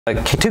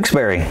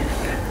Tewksbury,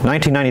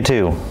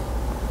 1992.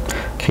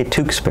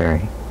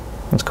 Tewksbury.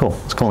 That's cool.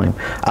 That's a cool name.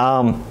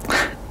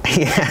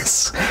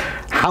 Yes.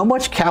 How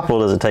much capital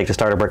does it take to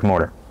start a brick and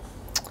mortar?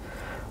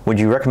 Would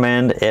you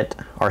recommend it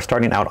or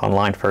starting out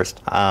online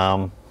first? I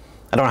don't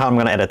know how I'm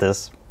going to edit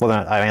this. Well,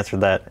 I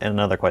answered that in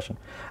another question.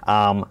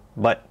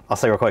 But I'll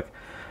say real quick.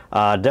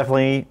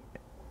 Definitely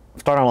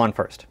start online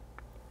first.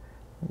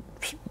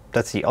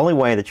 That's the only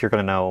way that you're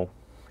going to know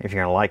if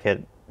you're going to like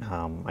it.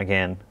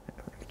 Again,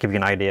 give you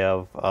an idea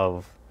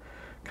of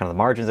kind of the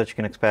margins that you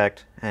can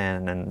expect,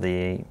 and then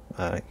the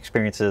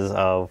experiences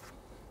of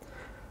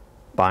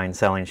buying,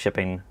 selling,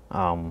 shipping,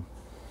 that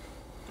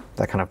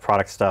kind of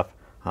product stuff.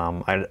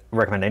 I'd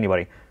recommend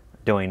anybody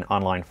doing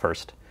online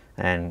first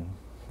and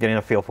getting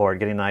a feel for it,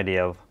 getting an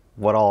idea of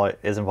what all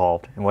is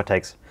involved and what it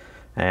takes,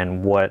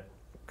 and what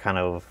kind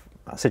of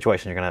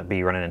situations you're going to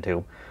be running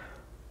into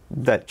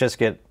that just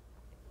get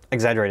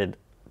exaggerated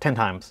 10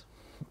 times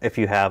if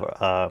you have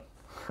a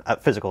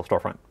physical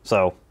storefront.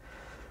 So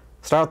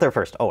start out there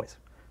first, always.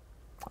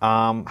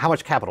 How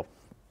much capital?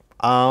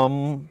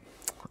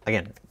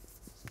 Again,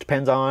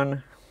 depends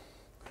on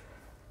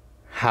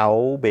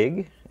how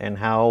big and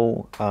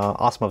how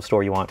awesome of a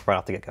store you want right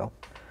off the get-go.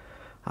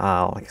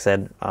 Like I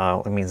said,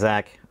 I mean,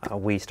 Zach,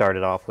 we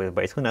started off with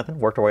basically nothing,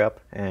 worked our way up,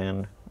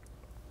 and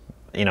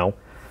you know,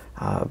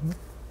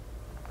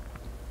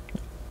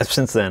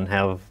 since then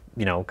have,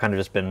 you know, kind of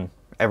just been,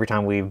 every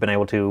time we've been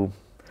able to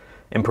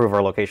improve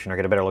our location or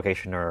get a better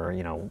location, or,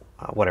 you know,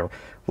 whatever,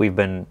 we've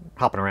been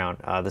hopping around.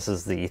 This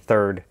is the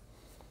third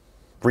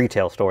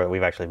retail store that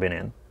we've actually been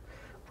in.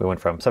 We went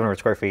from 700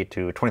 square feet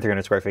to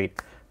 2,300 square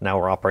feet. Now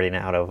we're operating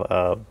out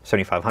of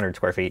 7,500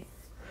 square feet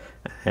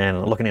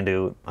and looking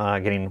into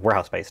getting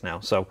warehouse space now.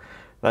 So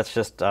that's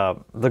just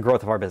the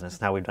growth of our business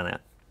and how we've done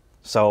that.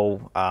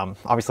 So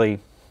obviously,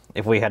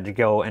 if we had to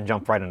go and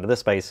jump right into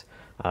this space,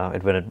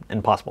 it would have been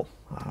impossible.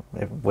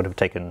 It would have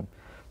taken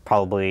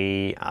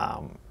probably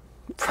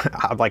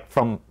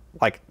from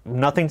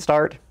nothing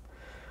start.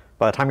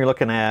 By the time you're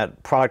looking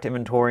at product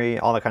inventory,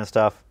 all that kind of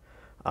stuff,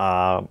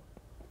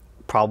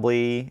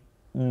 probably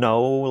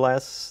no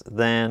less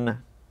than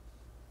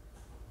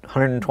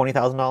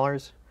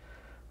 $120,000.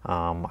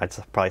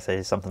 I'd probably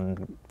say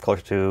something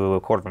closer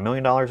to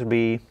 $250,000 would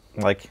be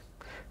like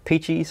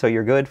peachy, so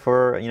you're good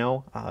for, you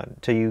know,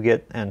 till you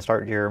get and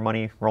start your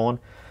money rolling.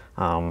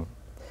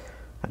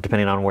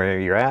 Depending on where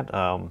you're at,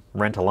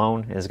 rent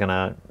alone is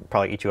gonna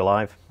probably eat you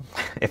alive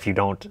if you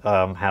don't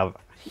have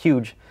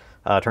huge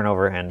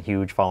turnover and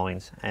huge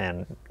followings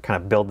and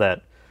kind of build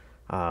that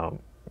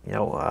you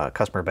know,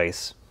 customer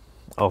base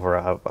over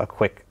a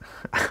quick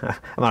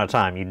amount of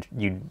time.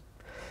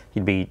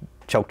 You'd be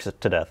choked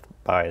to death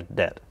by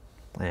debt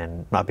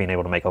and not being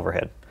able to make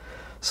overhead.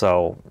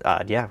 So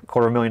yeah,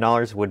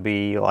 $250,000 would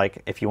be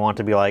like, if you want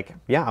to be like,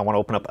 yeah, I want to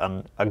open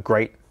up a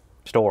great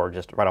store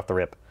just right off the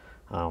rip,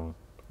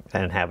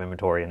 and have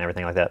inventory and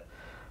everything like that.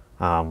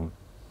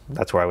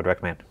 That's where I would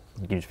recommend.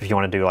 If you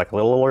want to do like a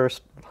littler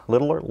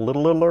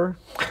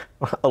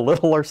a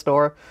littler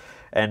store,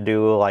 and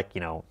do, like, you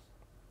know,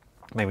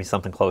 maybe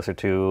something closer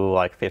to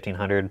like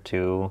 1,500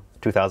 to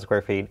 2,000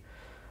 square feet.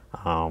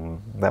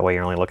 That way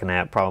you're only looking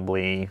at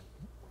probably,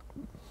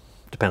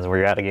 depends on where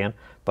you're at again,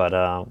 but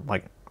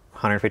like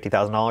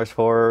 $150,000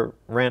 for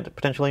rent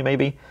potentially,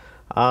 maybe,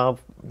 you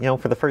know,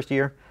 for the first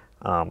year.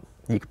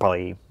 You could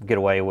probably get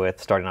away with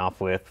starting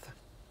off with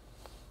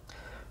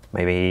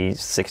maybe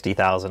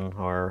 60,000,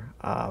 or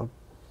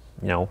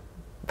you know,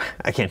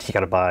 again, you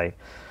got to buy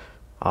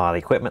the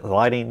equipment, the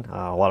lighting.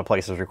 A lot of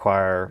places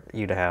require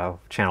you to have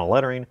channel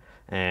lettering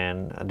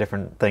and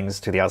different things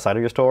to the outside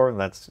of your store. And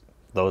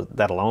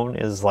that alone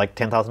is like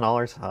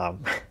 $10,000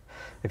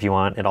 if you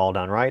want it all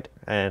done right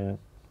and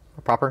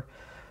proper.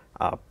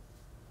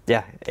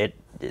 Yeah,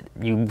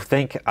 you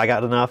think I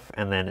got enough,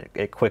 and then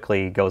it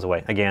quickly goes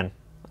away. Again,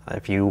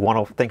 if you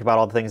want to think about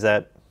all the things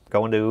that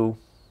go into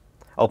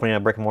opening a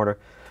brick and mortar,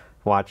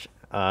 watch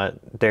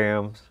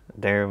Darren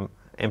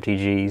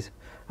MTG's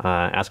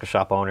Ask a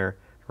Shop Owner,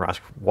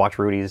 watch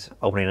Rudy's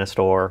Opening a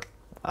Store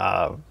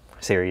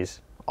series.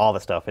 All the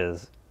stuff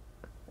is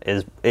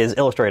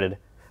illustrated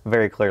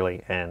very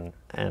clearly, and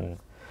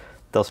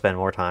they'll spend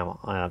more time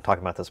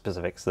talking about the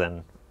specifics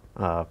than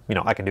you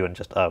know, I can do in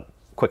just a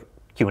quick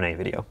Q&A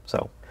video.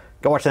 So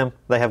go watch them.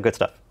 They have good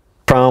stuff.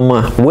 From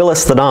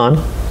Willis the Don.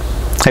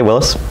 Hey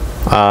Willis,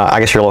 I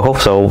guess you're local,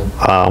 so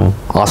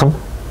awesome.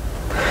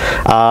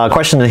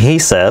 Question, he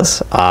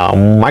says,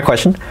 my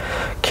question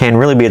can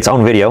really be its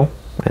own video,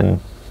 and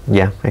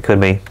yeah, it could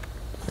be.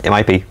 It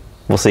might be.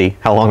 We'll see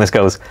how long this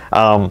goes.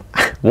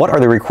 What are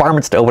the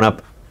requirements to open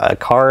up a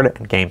card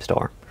and game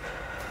store?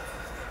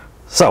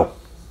 So,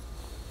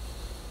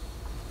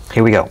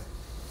 here we go.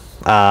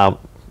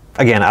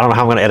 Again, I don't know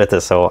how I'm going to edit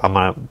this, so I'm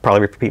going to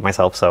probably repeat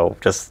myself, so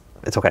just,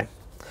 it's okay.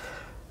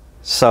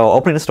 So,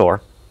 opening a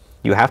store,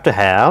 you have to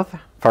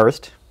have,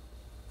 first,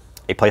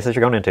 a place that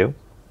you're going into.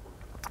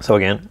 So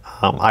again,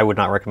 I would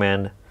not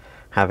recommend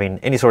having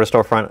any sort of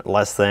storefront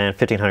less than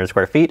 1,500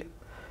 square feet.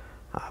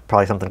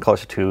 Probably something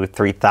closer to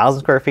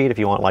 3,000 square feet if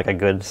you want like a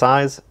good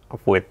size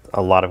with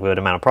a lot of good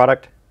amount of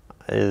product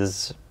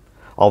is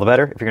all the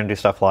better. If you're going to do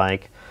stuff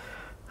like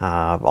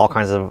all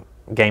kinds of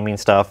gaming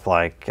stuff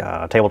like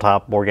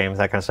tabletop, board games,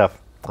 that kind of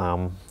stuff,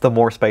 the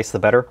more space the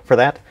better for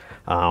that.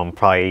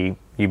 Probably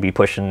you'd be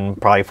pushing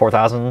probably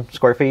 4,000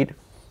 square feet.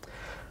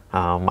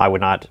 I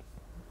would not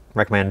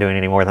recommend doing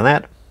any more than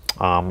that.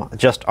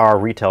 Just our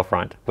retail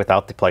front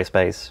without the play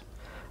space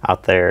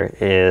out there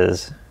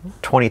is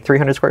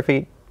 2,300 square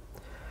feet,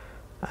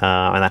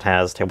 and that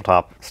has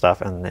tabletop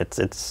stuff, and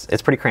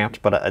it's pretty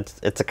cramped, but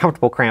it's a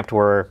comfortable cramped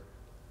where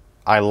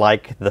I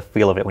like the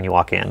feel of it when you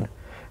walk in,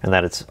 and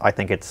that I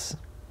think it's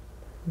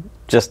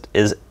just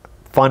is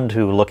fun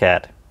to look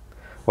at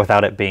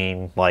without it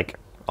being like,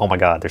 oh my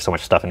god, there's so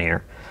much stuff in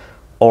here,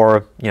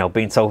 or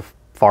being so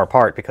far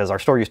apart, because our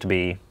store used to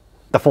be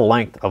the full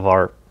length of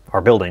our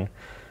building,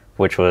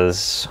 which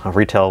was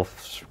retail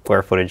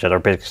square footage at our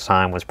biggest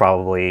time was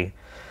probably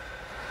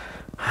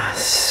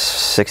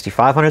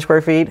 6,500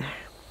 square feet.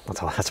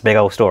 That's a big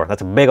old store.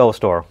 That's a big old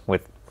store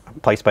with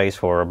play space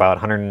for about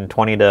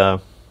 120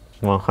 to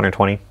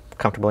 120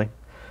 comfortably.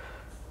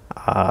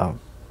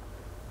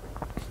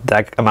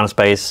 That amount of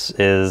space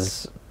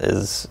is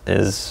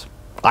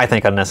I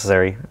think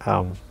unnecessary,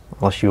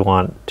 unless you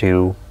want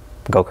to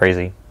go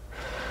crazy.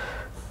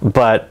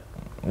 But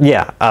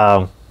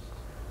yeah,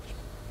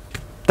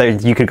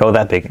 you could go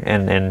that big,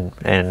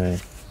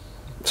 and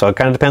so it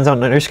kind of depends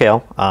on your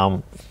scale.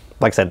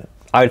 Like I said,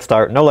 I would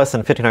start no less than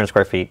 1,500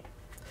 square feet.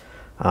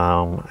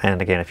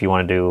 And again, if you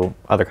want to do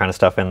other kind of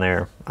stuff in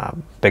there,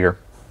 bigger.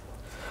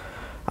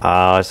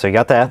 So you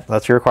got that.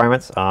 That's your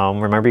requirements.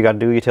 Remember, you got to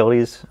do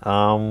utilities.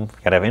 You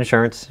got to have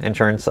insurance.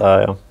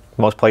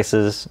 Most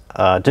places,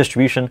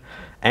 distribution,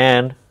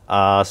 and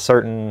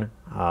certain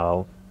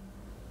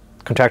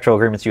contractual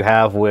agreements you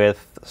have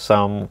with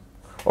some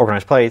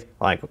organized play,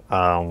 like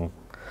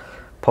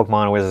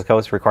Pokemon or Wizards of the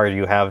Coast, require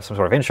you have some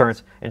sort of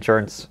insurance.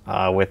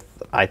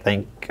 With, I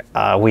think,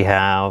 we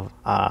have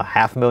a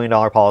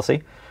 $500,000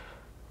 policy,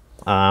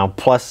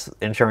 plus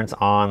insurance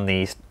on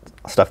the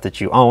stuff that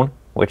you own,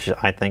 which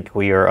I think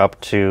we are up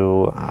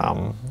to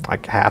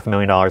like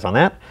 $500,000 on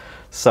that.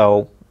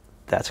 So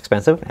that's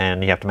expensive,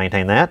 and you have to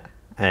maintain that.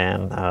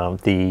 And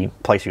the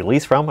place you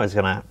lease from is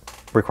going to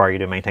require you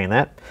to maintain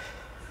that.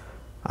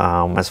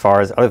 As far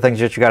as other things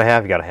that you got to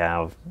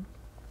have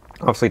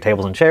obviously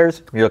tables and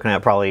chairs. You're looking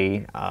at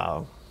probably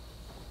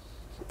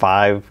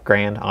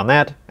 $5,000 on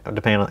that,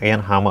 depending on, again,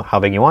 how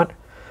big you want.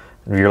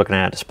 If you're looking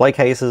at display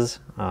cases,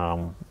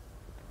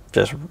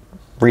 just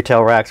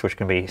retail racks, which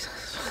can be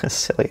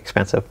silly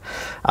expensive.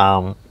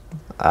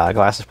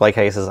 Glass display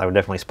cases, I would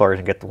definitely splurge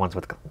and get the ones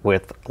with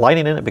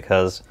lighting in it,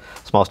 because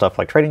small stuff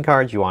like trading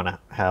cards, you want to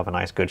have a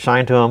nice good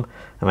shine to them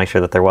and make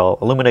sure that they're well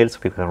illuminated so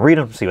people can read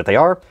them, see what they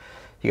are.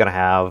 You got to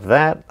have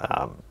that.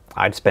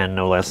 I'd spend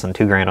no less than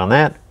 $2,000 on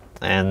that,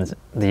 and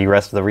the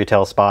rest of the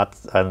retail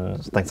spots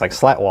and things like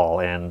slat wall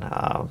and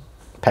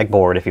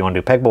pegboard, if you want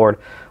to do pegboard,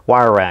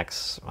 wire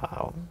racks,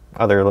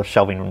 other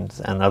shelving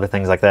and other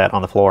things like that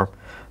on the floor.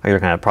 You're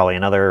looking at probably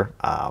another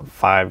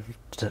 $5,000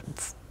 to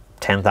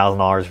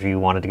 $10,000 if you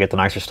wanted to get the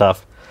nicer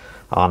stuff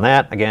on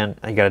that. Again,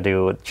 you got to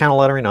do channel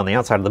lettering on the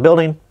outside of the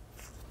building.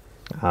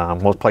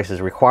 Most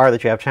places require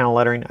that you have channel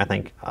lettering. I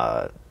think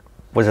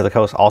Wizard of the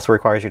Coast also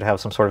requires you to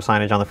have some sort of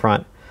signage on the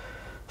front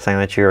saying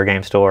that you're a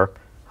game store.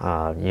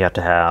 You have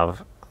to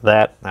have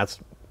that. That's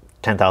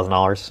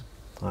 $10,000.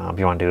 If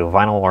you want to do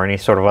vinyl or any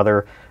sort of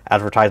other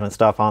advertisement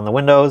stuff on the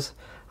windows,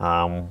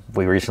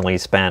 we recently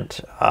spent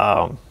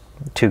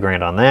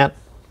 $2,000 on that.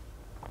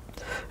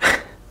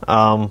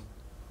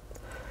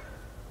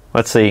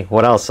 Let's see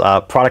what else.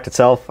 Product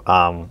itself,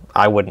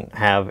 I wouldn't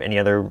have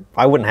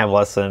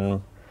less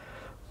than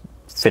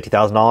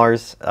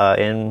 $50,000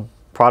 in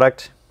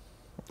product.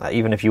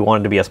 Even if you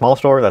wanted to be a small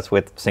store, that's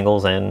with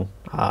singles and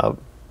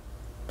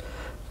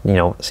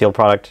sealed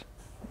product.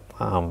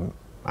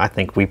 I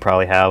think we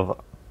probably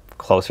have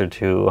closer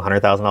to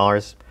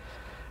 $100,000.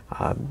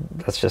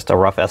 That's just a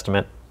rough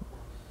estimate.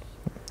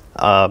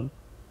 You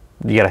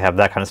got to have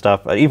that kind of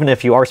stuff. Even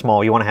if you are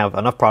small, you want to have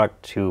enough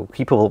product to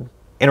keep people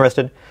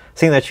interested,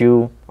 seeing that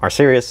you are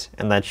serious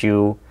and that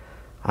you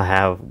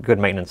have good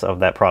maintenance of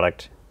that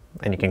product,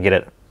 and you can get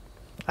it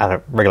at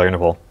a regular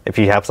interval. If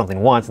you have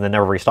something once and then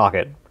never restock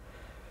it,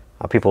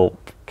 people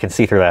can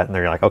see through that, and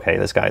they're like, okay,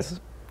 this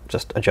guy's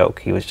just a joke.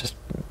 He was just,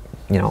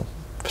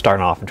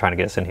 starting off and trying to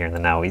get us in here, and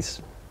then now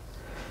he's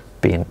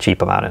being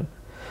cheap about it.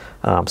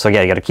 So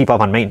yeah, you got to keep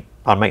up on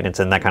maintenance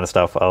and that kind of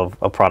stuff of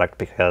product,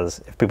 because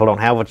if people don't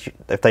have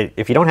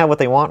if you don't have what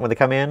they want when they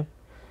come in,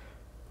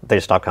 they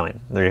just stop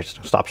coming. They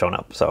just stop showing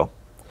up. So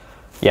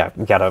yeah,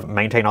 you got to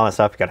maintain all that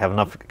stuff. You got to have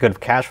enough good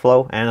cash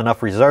flow and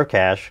enough reserve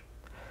cash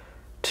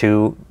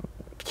to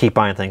keep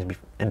buying things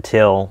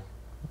until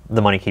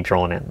the money keeps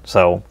rolling in.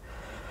 So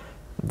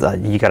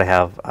you got to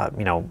have a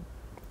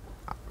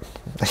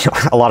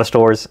lot of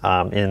stores,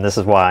 and this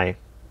is why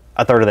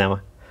a third of them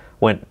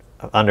went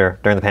under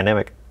during the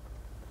pandemic.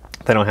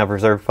 They don't have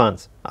reserve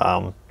funds.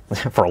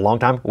 For a long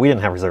time, we didn't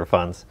have reserve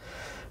funds,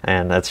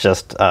 and that's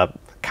just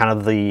kind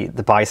of the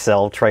buy,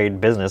 sell,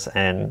 trade business,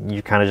 and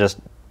you kind of just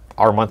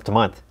are month to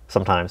month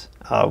sometimes,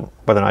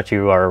 whether or not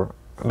you are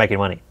making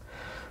money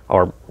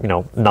or, you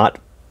know, not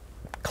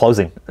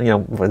closing. You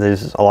know,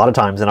 there's a lot of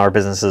times in our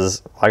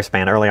business's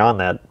lifespan early on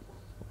that,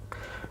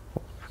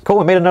 cool,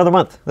 we made another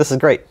month. This is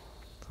great.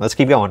 Let's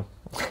keep going.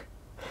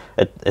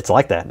 It's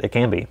like that. It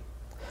can be.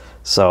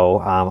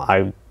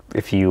 So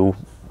if you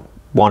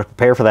want to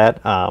prepare for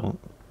that,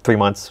 3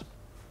 months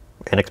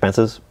in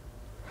expenses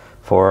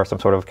for some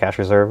sort of cash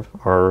reserve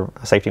or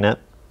a safety net,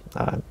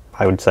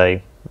 I would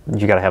say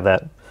you got to have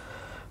that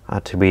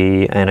to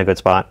be in a good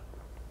spot.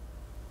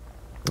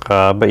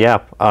 But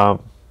yeah, as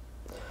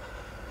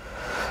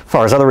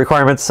far as other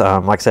requirements,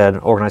 like I said,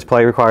 organized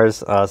play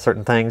requires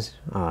certain things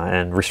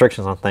and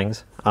restrictions on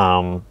things.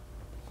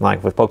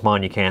 Like with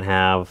Pokemon, you can't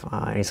have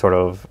any sort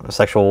of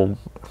sexual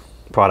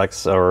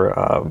products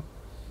or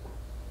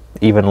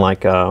even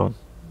like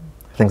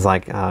things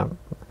like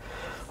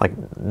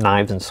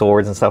knives and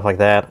swords and stuff like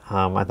that.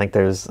 I think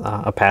there's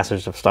a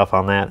passage of stuff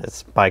on that.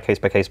 It's by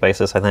case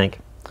basis, I think.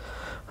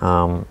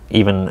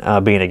 Even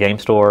being a game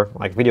store,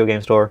 like a video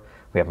game store,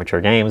 we have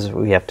mature games.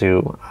 We have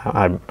to,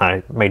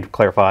 I made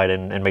clarified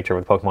and made sure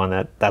with Pokemon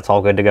that that's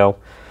all good to go.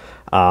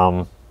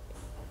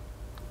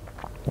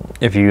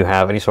 If you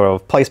have any sort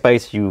of play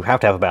space, you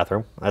have to have a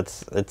bathroom.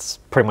 It's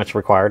pretty much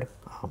required.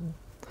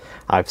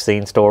 I've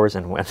seen stores,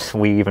 and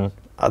we even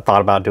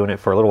thought about doing it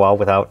for a little while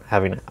without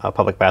having a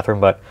public bathroom,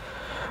 but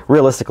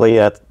realistically,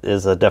 that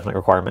is a definite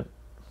requirement.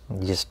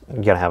 You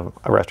gotta have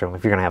a restroom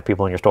if you're gonna have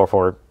people in your store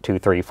for 2,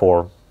 3,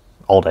 4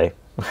 all day.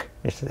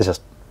 It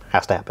just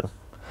has to happen.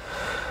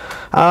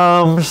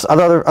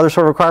 Other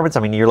sort of requirements.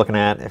 I mean, you're looking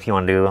at if you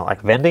want to do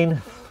like vending,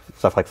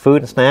 stuff like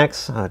food and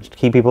snacks, just to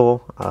keep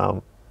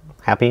people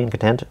happy and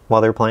content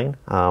while they're playing.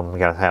 You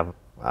gotta have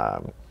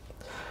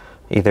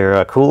either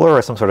a cooler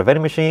or some sort of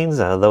vending machines.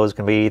 Those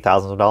can be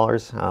thousands of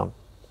dollars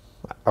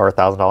or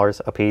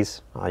 $1,000 a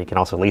piece. You can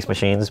also lease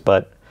machines,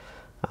 but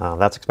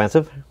that's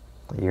expensive.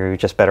 You're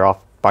just better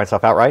off buying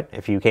stuff outright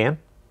if you can.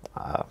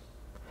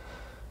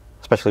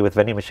 Especially with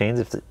vending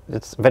machines.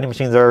 Vending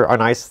machines are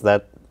nice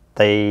that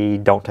they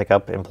don't take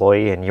up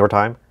employee and your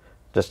time.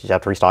 Just you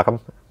have to restock them.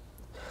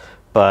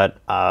 But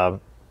like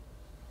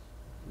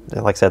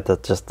I said,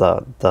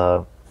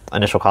 the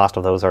initial cost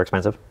of those are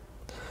expensive.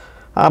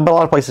 But a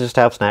lot of places just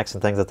have snacks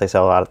and things that they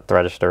sell out at the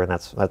register, and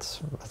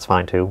that's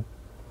fine too.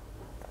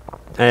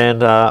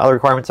 And other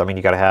requirements. I mean,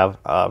 you got to have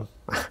you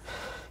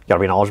got to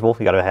be knowledgeable.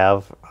 You got to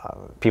have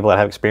people that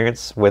have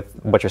experience with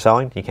what you're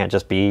selling. You can't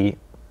just be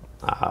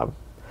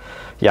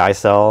yeah, I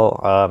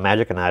sell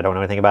Magic and I don't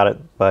know anything about it,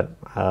 but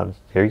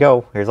here you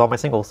go. Here's all my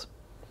singles.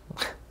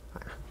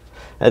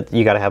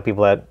 You got to have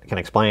people that can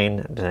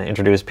explain, to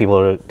introduce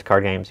people to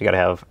card games. You got to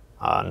have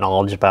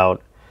knowledge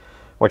about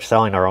what you're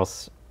selling, or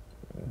else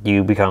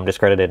you become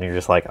discredited and you're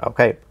just like,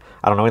 okay,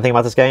 I don't know anything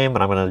about this game,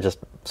 and I'm going to just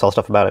sell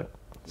stuff about it.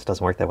 It just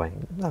doesn't work that way.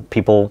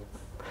 People,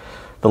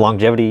 the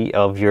longevity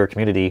of your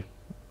community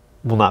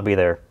will not be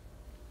there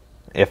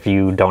if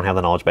you don't have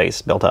the knowledge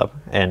base built up,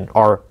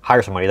 or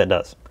hire somebody that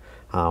does.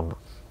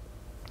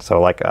 So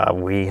like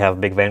we have a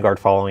big Vanguard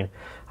following.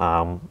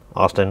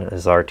 Austin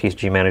is our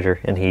TCG manager,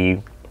 and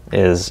he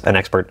is an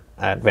expert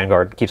at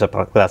Vanguard, keeps up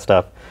with that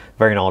stuff,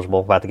 very knowledgeable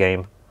about the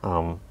game,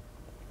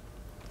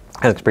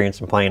 has experience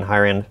in playing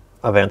higher end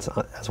events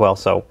as well,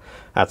 so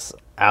that's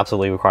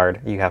absolutely required.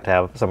 You have to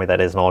have somebody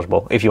that is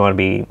knowledgeable if you want to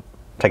be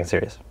taken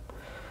serious.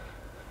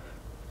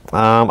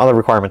 Other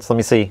requirements, let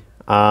me see.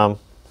 I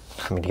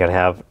mean, you got to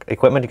have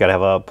equipment, you got to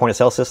have a point of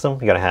sale system,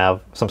 you got to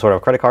have some sort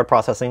of credit card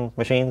processing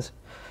machines.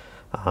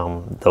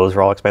 Those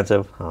are all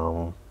expensive.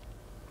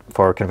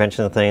 For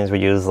convention and things, we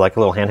use like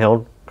little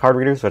handheld card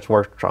readers, which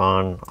work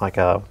on like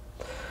a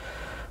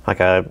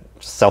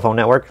cell phone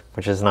network,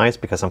 which is nice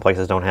because some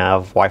places don't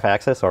have Wi-Fi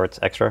access, or it's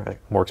extra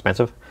more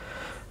expensive.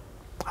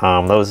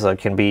 Those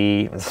can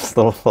be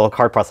little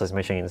card processing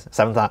machines,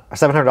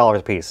 $700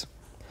 a piece.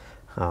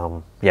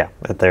 Yeah,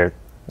 they're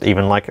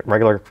even like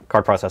regular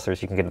card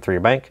processors. You can get it through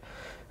your bank,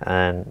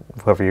 and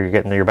whoever you're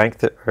getting your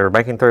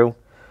banking through,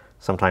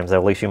 sometimes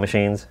they'll lease you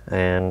machines,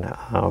 and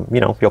you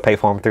know, you'll pay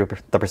for them through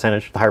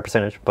the higher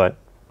percentage, but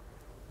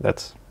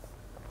that's,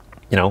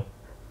 you know,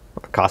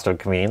 a cost of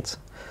convenience.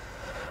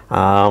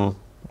 Like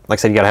I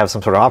said, you got to have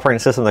some sort of operating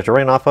system that you're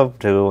running off of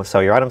to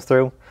sell your items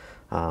through.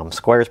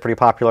 Square is pretty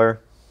popular.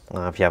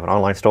 If you have an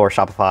online store,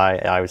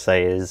 Shopify, I would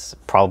say, is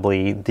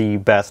probably the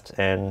best,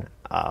 and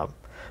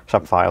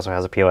Shopify also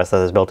has a POS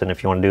that is built in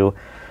if you want to do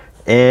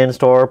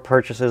in-store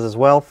purchases as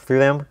well through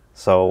them.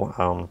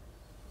 So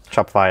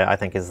Shopify, I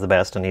think, is the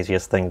best and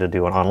easiest thing to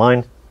do an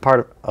online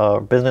part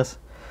of business.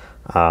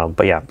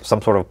 But yeah,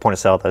 some sort of point of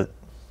sale that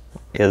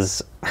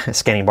is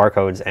scanning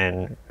barcodes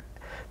and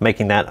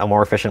making that a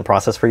more efficient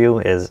process for you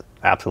is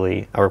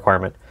absolutely a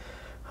requirement.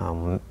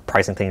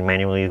 Pricing things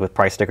manually with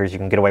price stickers, you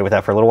can get away with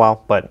that for a little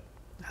while, but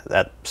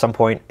at some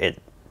point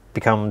it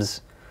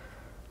becomes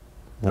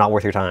not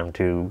worth your time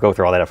to go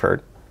through all that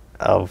effort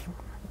of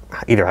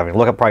either having to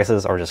look up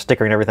prices or just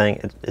stickering everything.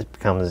 It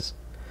becomes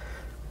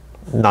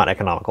not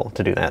economical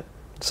to do that.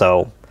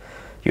 So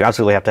You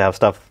absolutely have to have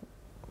stuff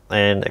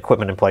and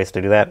equipment in place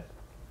to do that.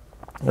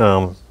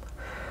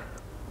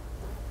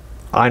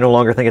 I no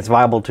longer think it's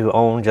viable to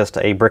own just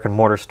a brick and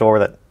mortar store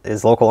that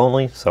is local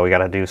only, so we got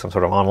to do some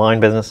sort of online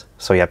business.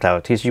 So you have to have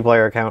a TCG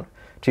Player account.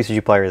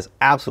 TCG Player is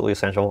absolutely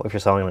essential if you're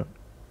selling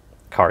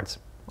cards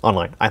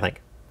online, I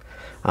think.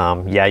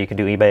 Yeah, you can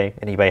do eBay,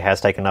 and eBay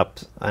has taken up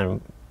and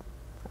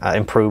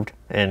improved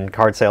in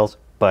card sales,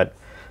 but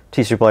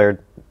TCG Player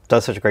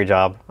does such a great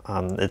job.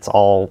 It's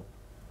all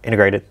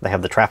integrated. They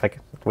have the traffic,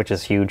 which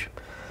is huge,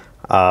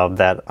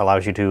 that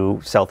allows you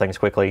to sell things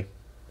quickly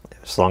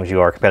as long as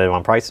you are competitive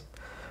on price.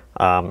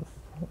 A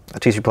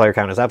TCG Player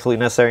account is absolutely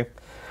necessary,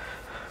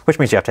 which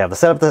means you have to have the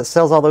setup that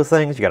sells all those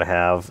things. You got to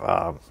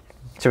have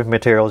shipping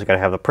materials. You got to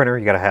have the printer.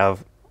 You got to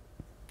have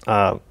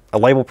a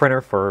label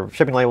printer for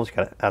shipping labels.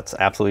 That's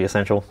absolutely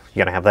essential.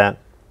 You got to have that.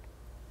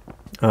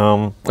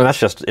 And that's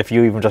just if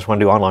you even just want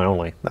to do online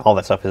only. All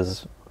that stuff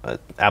is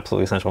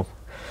absolutely essential.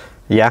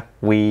 Yeah,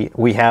 we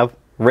have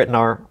written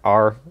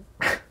our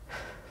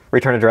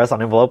return address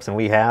on envelopes, and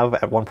we have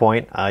at one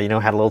point, had a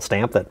little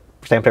stamp that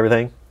stamped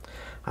everything.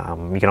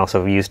 You can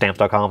also use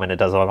stamps.com, and it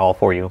does it all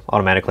for you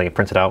automatically. It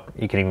prints it out.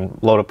 You can even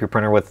load up your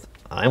printer with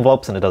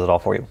envelopes, and it does it all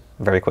for you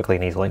very quickly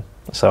and easily.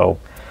 So,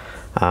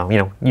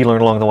 you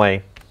learn along the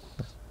way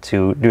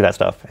to do that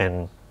stuff,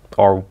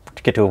 or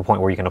to get to a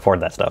point where you can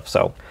afford that stuff.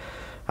 So,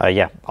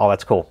 yeah, all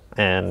that's cool.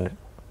 And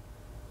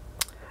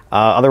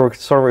other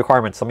sort of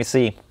requirements. Let me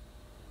see.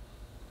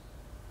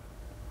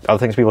 Other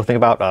things people think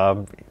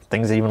about.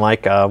 Things even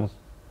like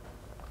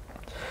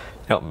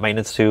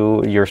maintenance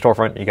to your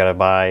storefront. You got to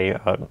buy,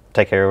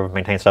 take care of,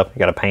 maintain stuff. You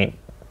got to paint,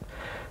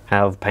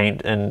 have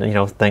paint,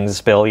 and things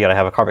spill. You got to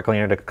have a carpet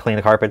cleaner to clean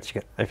the carpets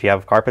if you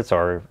have carpets,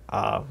 or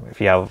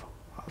if you have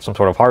some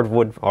sort of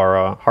hardwood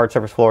or hard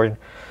surface flooring,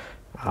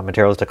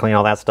 materials to clean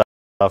all that stuff.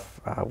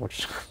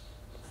 Which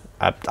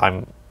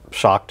I'm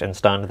shocked and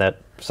stunned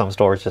that some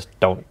stores just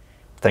don't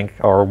think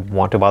or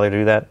want to bother to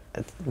do that.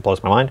 It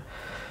blows my mind.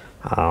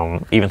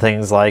 Even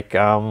things like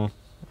like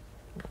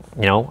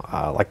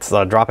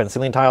the drop-in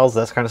ceiling tiles,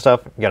 that kind of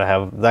stuff. You gotta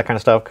have that kind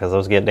of stuff because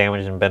those get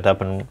damaged and bent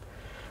up, and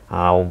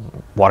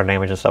water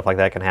damage and stuff like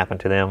that can happen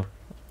to them.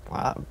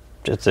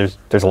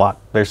 There's a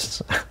lot.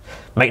 There's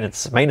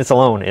maintenance. Maintenance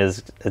alone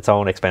is its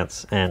own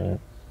expense, and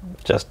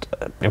just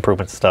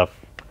improvements and stuff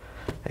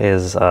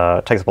is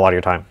takes up a lot of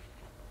your time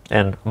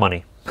and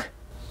money.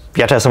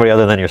 You have to have somebody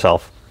other than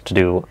yourself to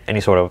do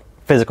any sort of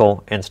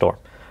physical in-store.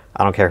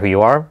 I don't care who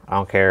you are. I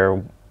don't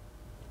care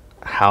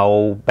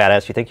how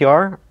badass you think you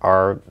are,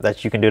 or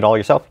that you can do it all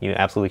yourself. You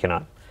absolutely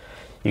cannot.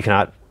 You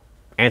cannot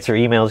answer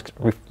emails,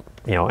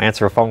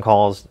 answer phone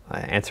calls,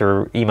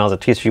 answer emails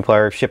at TCG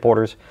Player, ship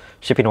orders.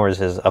 Shipping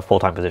orders is a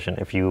full-time position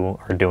if you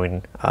are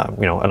doing,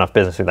 enough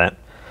business through that.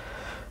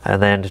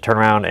 And then to turn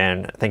around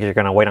and think you're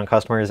going to wait on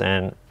customers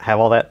and have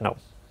all that, no.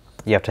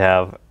 You have to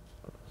have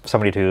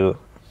somebody to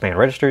man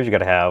registers. You got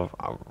to have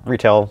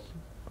retail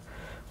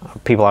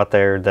people out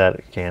there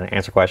that can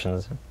answer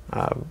questions,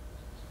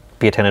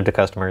 be attentive to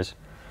customers,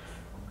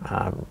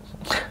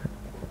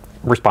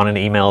 responding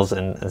to emails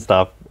and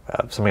stuff.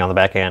 Somebody on the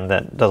back end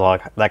that does all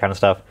that kind of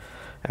stuff.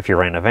 If you're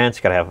running events,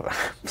 you got to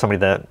have somebody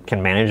that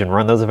can manage and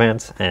run those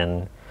events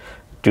and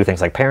do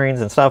things like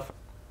pairings and stuff.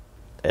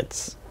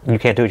 You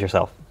can't do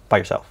it by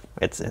yourself.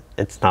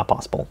 It's not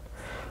possible.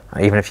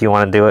 Even if you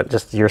want to do it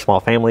just your small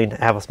family,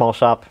 have a small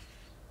shop,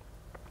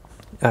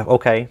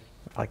 okay,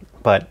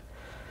 but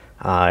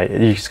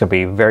you're just going to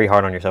be very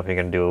hard on yourself. You're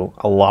going to do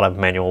a lot of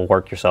manual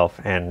work yourself,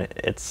 and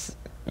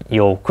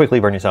you'll quickly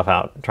burn yourself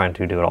out trying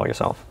to do it all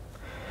yourself.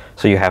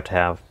 So you have to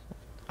have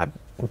a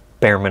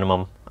bare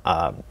minimum,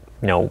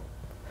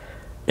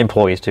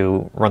 employees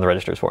to run the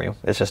registers for you.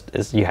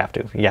 You have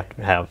to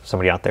have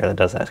somebody out there that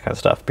does that kind of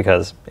stuff,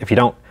 because if you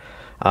don't,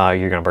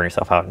 you're going to burn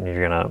yourself out, and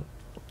you're going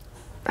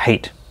to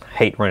hate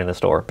running the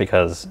store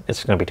because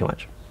it's going to be too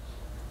much.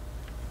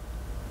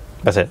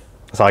 That's it.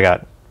 That's all I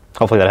got.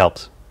 Hopefully that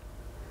helps.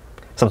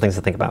 Some things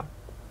to think about.